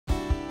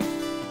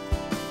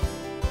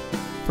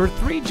For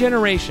 3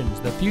 generations,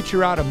 the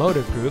Future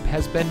Automotive Group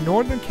has been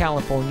Northern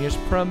California's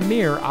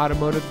premier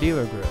automotive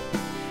dealer group.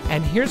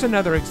 And here's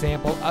another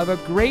example of a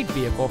great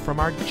vehicle from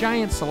our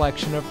giant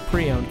selection of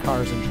pre-owned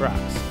cars and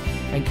trucks.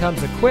 And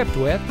comes equipped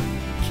with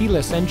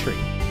keyless entry,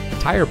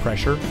 tire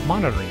pressure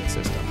monitoring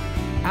system,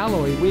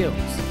 alloy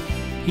wheels,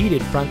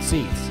 heated front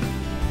seats,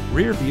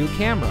 rear view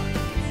camera,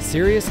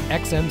 Sirius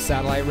XM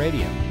satellite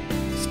radio,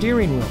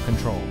 steering wheel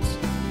controls,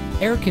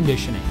 air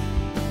conditioning,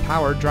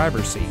 power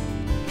driver's seat,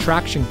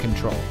 traction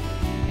control,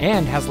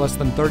 and has less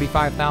than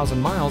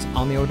 35,000 miles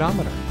on the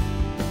odometer.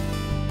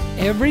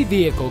 Every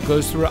vehicle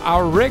goes through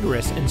our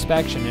rigorous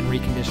inspection and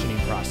reconditioning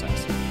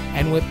process.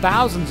 And with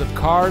thousands of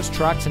cars,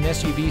 trucks, and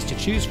SUVs to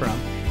choose from,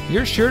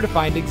 you're sure to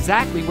find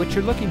exactly what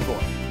you're looking for.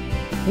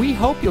 We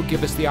hope you'll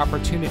give us the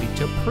opportunity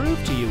to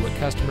prove to you what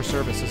customer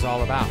service is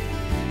all about.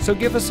 So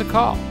give us a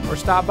call or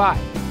stop by.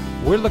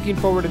 We're looking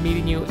forward to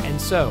meeting you,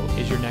 and so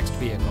is your next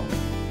vehicle.